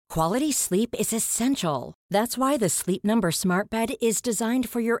Quality sleep is essential. That's why the Sleep Number Smart Bed is designed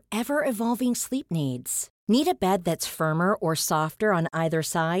for your ever-evolving sleep needs. Need a bed that's firmer or softer on either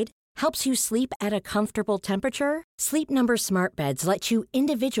side? Helps you sleep at a comfortable temperature? Sleep Number Smart Beds let you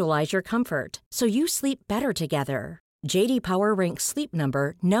individualize your comfort so you sleep better together. JD Power ranks Sleep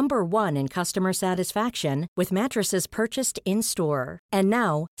Number number 1 in customer satisfaction with mattresses purchased in-store. And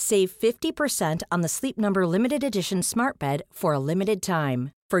now, save 50% on the Sleep Number Limited Edition Smart Bed for a limited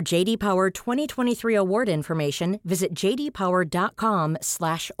time. For JD Power 2023 award information, visit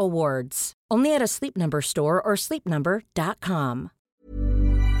jdpower.com/awards. Only at a Sleep Number store or sleepnumber.com.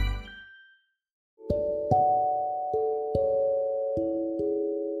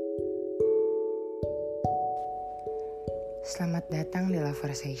 Selamat datang di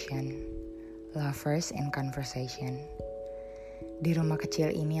Loversation, Lovers in Conversation. Di rumah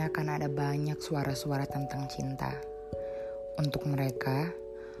kecil ini akan ada banyak suara-suara tentang cinta. Untuk mereka,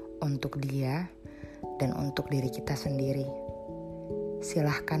 untuk dia, dan untuk diri kita sendiri.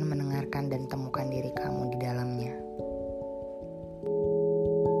 Silahkan mendengarkan dan temukan diri kamu di dalamnya.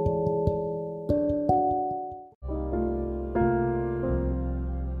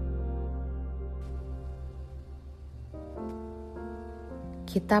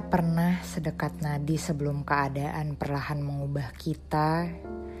 Kita pernah sedekat nadi sebelum keadaan perlahan mengubah kita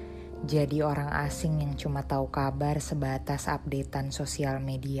jadi orang asing yang cuma tahu kabar sebatas updatean sosial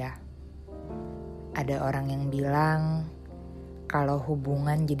media. Ada orang yang bilang kalau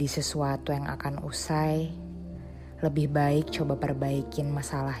hubungan jadi sesuatu yang akan usai, lebih baik coba perbaikin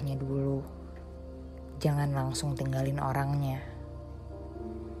masalahnya dulu. Jangan langsung tinggalin orangnya.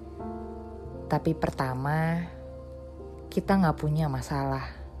 Tapi pertama, kita gak punya masalah.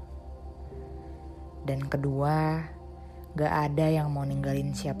 Dan kedua, gak ada yang mau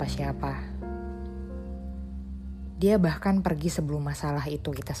ninggalin siapa-siapa. Dia bahkan pergi sebelum masalah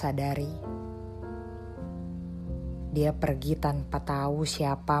itu kita sadari. Dia pergi tanpa tahu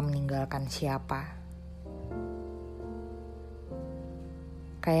siapa meninggalkan siapa.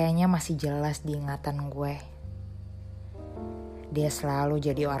 Kayaknya masih jelas di ingatan gue. Dia selalu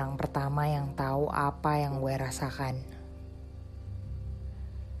jadi orang pertama yang tahu apa yang gue rasakan.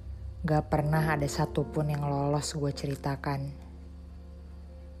 Gak pernah ada satupun yang lolos gue ceritakan.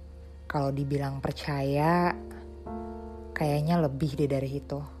 Kalau dibilang percaya, kayaknya lebih deh dari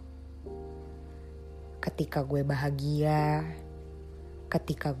itu. Ketika gue bahagia,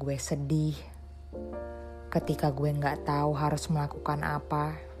 ketika gue sedih, ketika gue gak tahu harus melakukan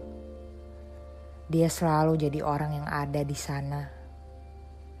apa, dia selalu jadi orang yang ada di sana.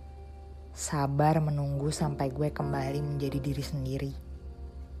 Sabar menunggu sampai gue kembali menjadi diri sendiri.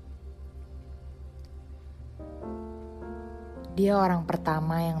 Dia orang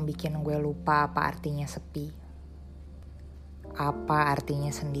pertama yang bikin gue lupa apa artinya sepi. Apa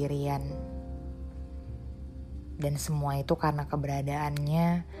artinya sendirian. Dan semua itu karena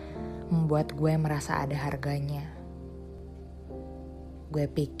keberadaannya membuat gue merasa ada harganya.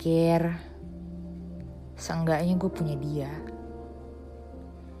 Gue pikir seenggaknya gue punya dia.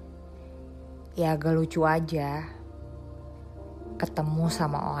 Ya agak lucu aja. Ketemu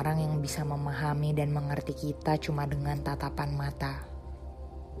sama orang yang bisa memahami dan mengerti kita cuma dengan tatapan mata.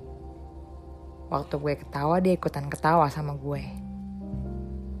 Waktu gue ketawa, dia ikutan ketawa sama gue.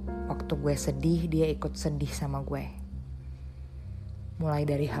 Waktu gue sedih, dia ikut sedih sama gue. Mulai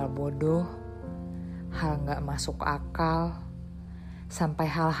dari hal bodoh, hal gak masuk akal, sampai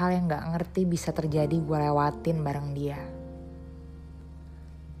hal-hal yang gak ngerti bisa terjadi gue lewatin bareng dia.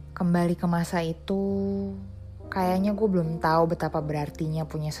 Kembali ke masa itu, kayaknya gue belum tahu betapa berartinya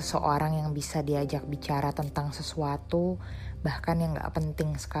punya seseorang yang bisa diajak bicara tentang sesuatu, bahkan yang gak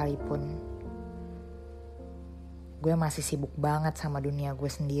penting sekalipun. Gue masih sibuk banget sama dunia gue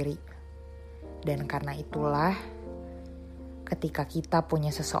sendiri. Dan karena itulah, ketika kita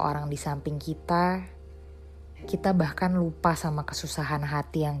punya seseorang di samping kita bahkan lupa sama kesusahan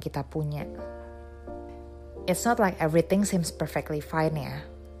hati yang kita punya. It's not like everything seems perfectly fine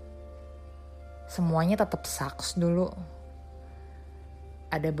ya. Semuanya tetap sucks dulu.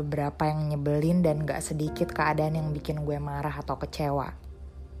 Ada beberapa yang nyebelin dan gak sedikit keadaan yang bikin gue marah atau kecewa.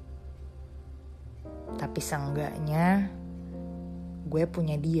 Tapi seenggaknya gue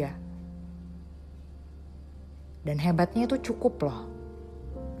punya dia. Dan hebatnya itu cukup loh.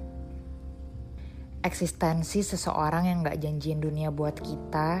 Eksistensi seseorang yang gak janjiin dunia buat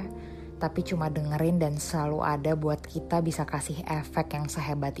kita, tapi cuma dengerin dan selalu ada buat kita bisa kasih efek yang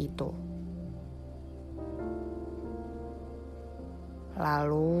sehebat itu.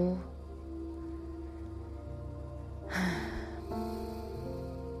 Lalu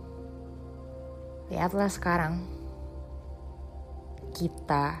lihatlah sekarang.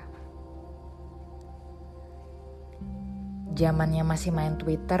 kita. Zamannya masih main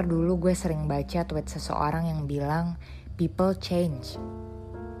Twitter dulu, gue sering baca tweet seseorang yang bilang people change.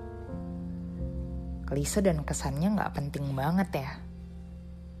 Klise dan kesannya gak penting banget ya.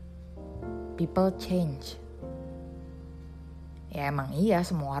 People change. Ya emang iya,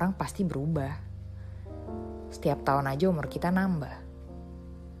 semua orang pasti berubah. Setiap tahun aja umur kita nambah.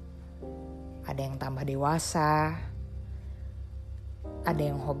 Ada yang tambah dewasa, ada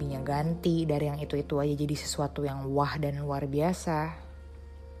yang hobinya ganti dari yang itu-itu aja jadi sesuatu yang wah dan luar biasa.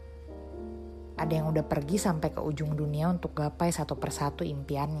 Ada yang udah pergi sampai ke ujung dunia untuk gapai satu persatu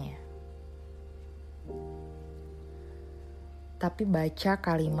impiannya. Tapi baca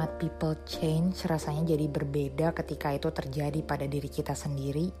kalimat people change rasanya jadi berbeda ketika itu terjadi pada diri kita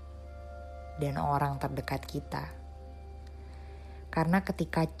sendiri dan orang terdekat kita. Karena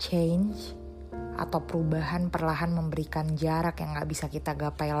ketika change atau perubahan perlahan memberikan jarak yang gak bisa kita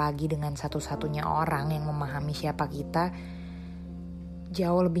gapai lagi dengan satu-satunya orang yang memahami siapa kita,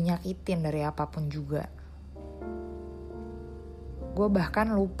 jauh lebih nyakitin dari apapun juga. Gue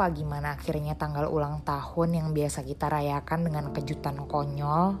bahkan lupa gimana akhirnya tanggal ulang tahun yang biasa kita rayakan dengan kejutan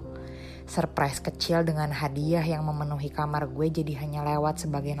konyol, surprise kecil dengan hadiah yang memenuhi kamar gue jadi hanya lewat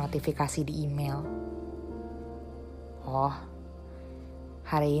sebagai notifikasi di email. Oh,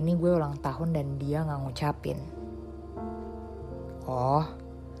 hari ini gue ulang tahun dan dia gak ngucapin. Oh,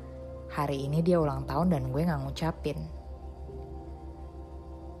 hari ini dia ulang tahun dan gue gak ngucapin.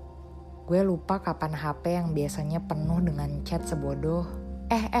 Gue lupa kapan HP yang biasanya penuh dengan chat sebodoh,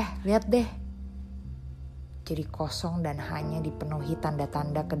 lihat deh. Jadi kosong dan hanya dipenuhi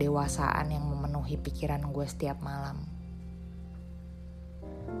tanda-tanda kedewasaan yang memenuhi pikiran gue setiap malam.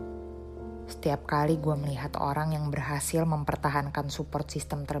 Setiap kali gue melihat orang yang berhasil mempertahankan support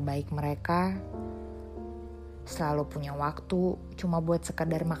sistem terbaik mereka, selalu punya waktu cuma buat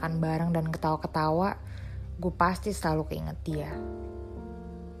sekadar makan bareng dan ketawa-ketawa, gue pasti selalu keinget dia.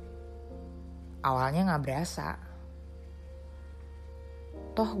 Awalnya gak berasa.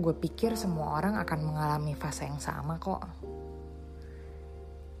 Toh gue pikir semua orang akan mengalami fase yang sama kok.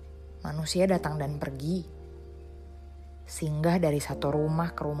 Manusia datang dan pergi. Singgah dari satu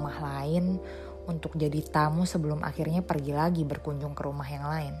rumah ke rumah lain untuk jadi tamu sebelum akhirnya pergi lagi berkunjung ke rumah yang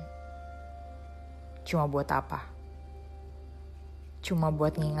lain. Cuma buat apa? Cuma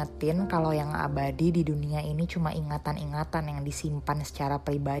buat ngingetin kalau yang abadi di dunia ini cuma ingatan-ingatan yang disimpan secara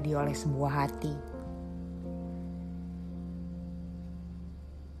pribadi oleh sebuah hati.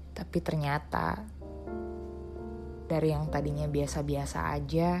 Tapi ternyata dari yang tadinya biasa-biasa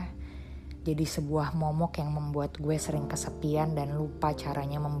aja, jadi sebuah momok yang membuat gue sering kesepian dan lupa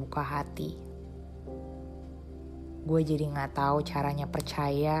caranya membuka hati. Gue jadi gak tahu caranya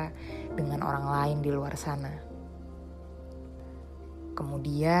percaya dengan orang lain di luar sana.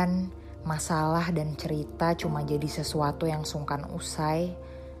 Kemudian masalah dan cerita cuma jadi sesuatu yang sungkan usai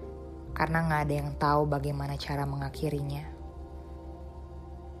karena gak ada yang tahu bagaimana cara mengakhirinya.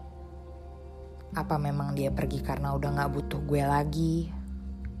 Apa memang dia pergi karena udah gak butuh gue lagi?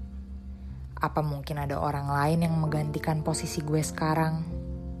 Apa mungkin ada orang lain yang menggantikan posisi gue sekarang?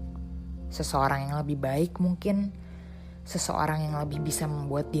 Seseorang yang lebih baik mungkin? Seseorang yang lebih bisa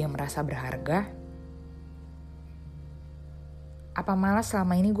membuat dia merasa berharga? Apa malah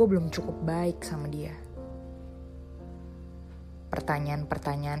selama ini gue belum cukup baik sama dia?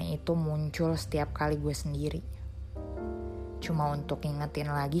 Pertanyaan-pertanyaan itu muncul setiap kali gue sendiri. Cuma untuk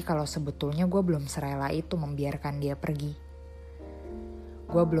ngingetin lagi kalau sebetulnya gue belum serela itu membiarkan dia pergi.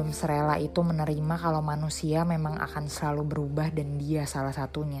 Gue belum serela itu menerima kalau manusia memang akan selalu berubah dan dia salah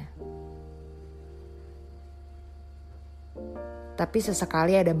satunya. Tapi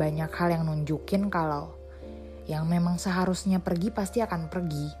sesekali ada banyak hal yang nunjukin kalau yang memang seharusnya pergi pasti akan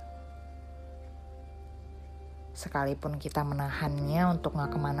pergi. Sekalipun kita menahannya untuk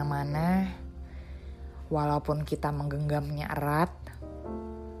gak kemana-mana, walaupun kita menggenggamnya erat,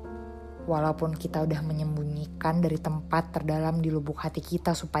 walaupun kita udah menyembunyikan dari tempat terdalam di lubuk hati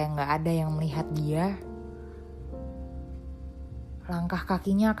kita supaya gak ada yang melihat dia, langkah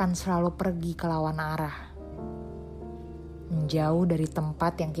kakinya akan selalu pergi ke lawan arah. Menjauh dari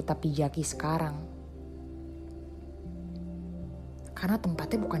tempat yang kita pijaki sekarang. Karena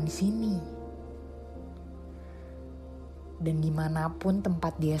tempatnya bukan di sini. Dan dimanapun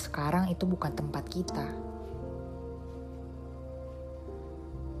tempat dia sekarang itu bukan tempat kita.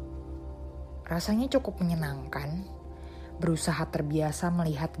 Rasanya cukup menyenangkan berusaha terbiasa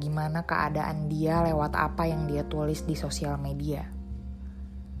melihat gimana keadaan dia lewat apa yang dia tulis di sosial media.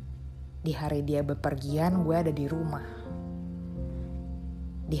 Di hari dia bepergian, gue ada di rumah.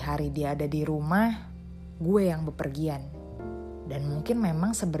 Di hari dia ada di rumah, gue yang bepergian. Dan mungkin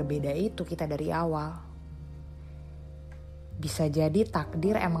memang seberbeda itu kita dari awal. Bisa jadi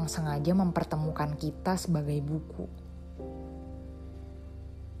takdir emang sengaja mempertemukan kita sebagai buku.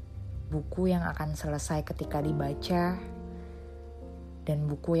 Buku yang akan selesai ketika dibaca, dan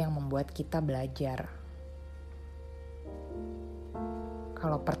buku yang membuat kita belajar.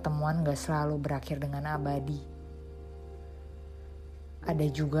 Kalau pertemuan gak selalu berakhir dengan abadi. Ada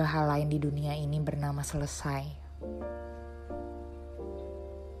juga hal lain di dunia ini bernama selesai.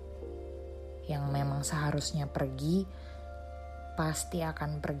 Yang memang seharusnya pergi, pasti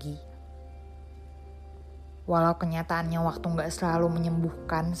akan pergi. Walau kenyataannya waktu gak selalu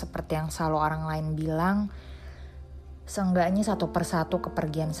menyembuhkan seperti yang selalu orang lain bilang, seenggaknya satu persatu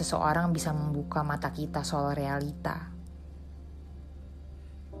kepergian seseorang bisa membuka mata kita soal realita.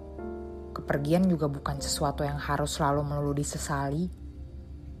 Kepergian juga bukan sesuatu yang harus selalu melulu disesali.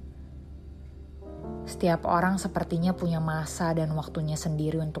 Setiap orang sepertinya punya masa dan waktunya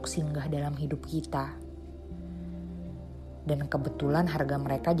sendiri untuk singgah dalam hidup kita. Dan kebetulan harga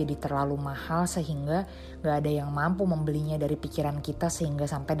mereka jadi terlalu mahal sehingga gak ada yang mampu membelinya dari pikiran kita sehingga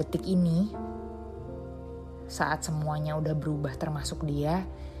sampai detik ini, saat semuanya udah berubah termasuk dia,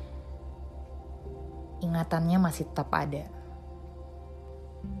 ingatannya masih tetap ada.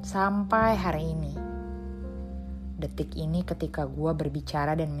 Sampai hari ini, detik ini ketika gue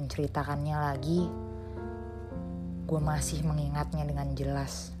berbicara dan menceritakannya lagi, gue masih mengingatnya dengan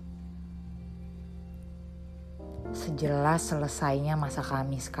jelas. Sejelas selesainya masa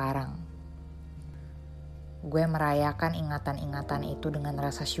kami sekarang. Gue merayakan ingatan-ingatan itu dengan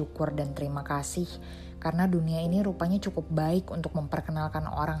rasa syukur dan terima kasih karena dunia ini rupanya cukup baik untuk memperkenalkan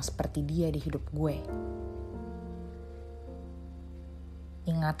orang seperti dia di hidup gue.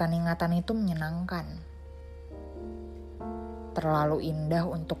 Ingatan-ingatan itu menyenangkan. Terlalu indah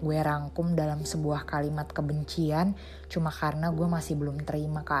untuk gue rangkum dalam sebuah kalimat kebencian cuma karena gue masih belum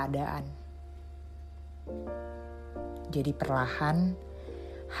terima keadaan. Jadi perlahan,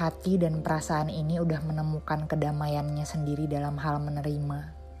 hati dan perasaan ini udah menemukan kedamaiannya sendiri dalam hal menerima.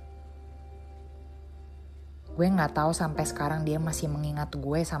 Gue gak tahu sampai sekarang dia masih mengingat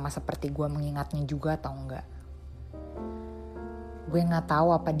gue sama seperti gue mengingatnya juga atau enggak. Gue gak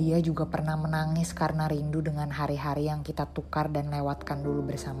tahu apa dia juga pernah menangis karena rindu dengan hari-hari yang kita tukar dan lewatkan dulu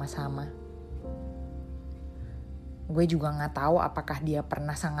bersama-sama. Gue juga gak tahu apakah dia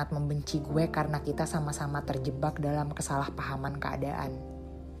pernah sangat membenci gue karena kita sama-sama terjebak dalam kesalahpahaman keadaan.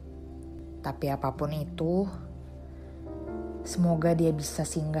 Tapi apapun itu, semoga dia bisa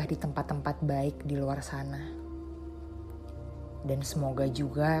singgah di tempat-tempat baik di luar sana. Dan semoga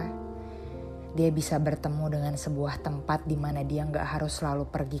juga dia bisa bertemu dengan sebuah tempat di mana dia gak harus selalu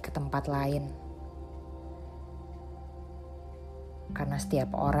pergi ke tempat lain. Karena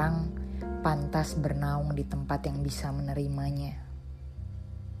setiap orang pantas bernaung di tempat yang bisa menerimanya.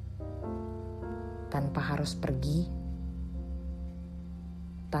 Tanpa harus pergi,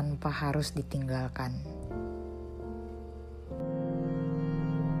 tanpa harus ditinggalkan.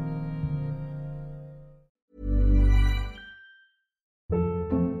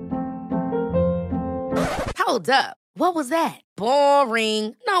 Hold up. What was that?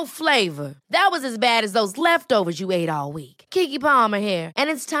 Boring. No flavor. That was as bad as those leftovers you ate all week. Keke Palmer here, and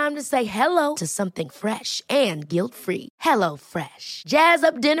it's time to say hello to something fresh and guilt-free. Hello Fresh. Jazz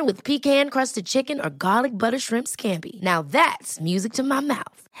up dinner with pecan-crusted chicken or garlic butter shrimp scampi. Now that's music to my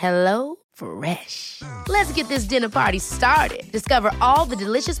mouth. Hello Fresh. Let's get this dinner party started. Discover all the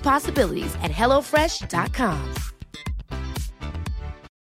delicious possibilities at hellofresh.com.